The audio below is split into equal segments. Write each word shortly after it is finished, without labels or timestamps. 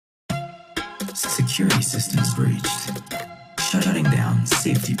Security systems breached. Shutting down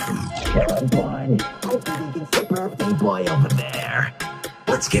safety proof. Boy, hopefully we can see birthday boy over there.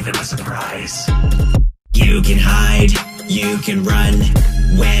 Let's give him a surprise. You can hide, you can run.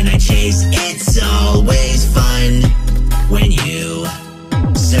 When I chase, it's always fun. When you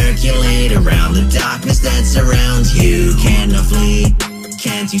circulate around the darkness that surrounds you, cannot flee,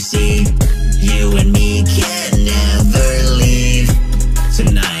 can't you see? You and me can never leave.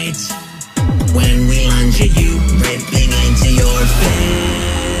 Tonight, when we lunge at you, ripping into your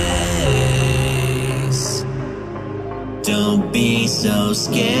face. Don't be so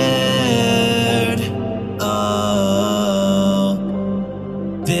scared. Oh,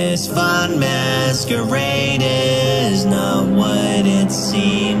 this fun masquerade is not what it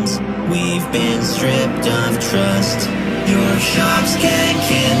seems. We've been stripped of trust. Your shops can't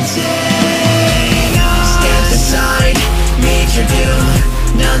contain us. Step aside, meet your doom.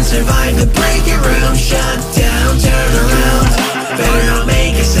 None survive the breaking room. Shut down, turn around. Better not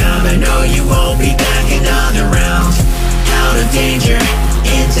make a sound. I know you won't be back another round. Out of danger,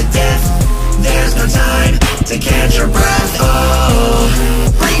 into death. There's no time to catch your breath. Oh,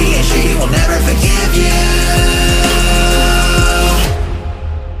 Brady and Shady will never forgive you.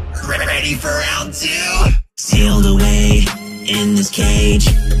 Ready for round two? Sealed away in this cage.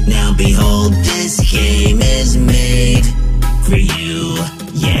 Now behold, this game is made for you.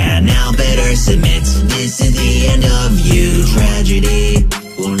 Yeah, now better submit. This is the end of you. Tragedy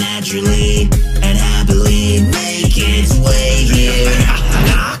will naturally and happily make its way here.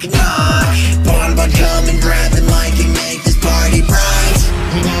 Knock, knock. Born but come and grab the mic and make this party bright.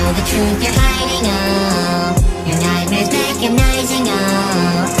 You know the truth you're hiding, oh. Your nightmares recognizing,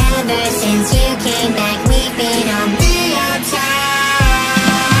 oh. Ever since you came back, we've been on the outside.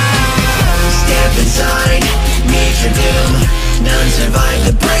 Step inside, meet your doom. None survive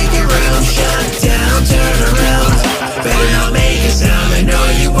the breaking room. Shut down, turn around. Better not make a sound. I know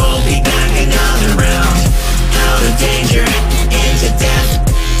you won't be back another round. Out of danger, into death.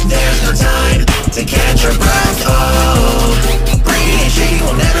 There's no time to catch your breath. Oh, Brady and Shady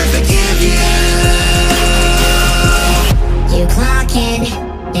will never forgive you. You clock in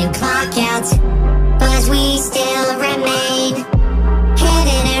and clock out, but we still remain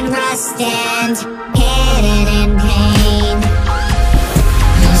hidden in rust and hidden in pain.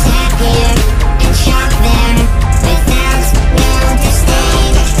 Lose that here and shock there without no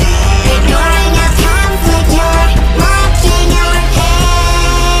disdain. Ignoring our conflict, you're mocking our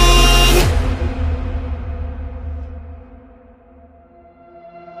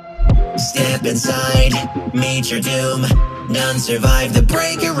pain. Step inside, meet your doom. None survive the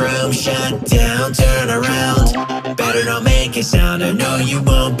breaking room. Shut down, turn around. Better not make a sound. I know you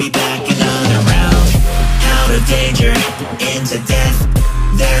won't be back another round. Out of danger, into death.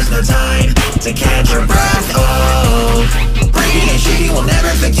 There's no time to catch your breath.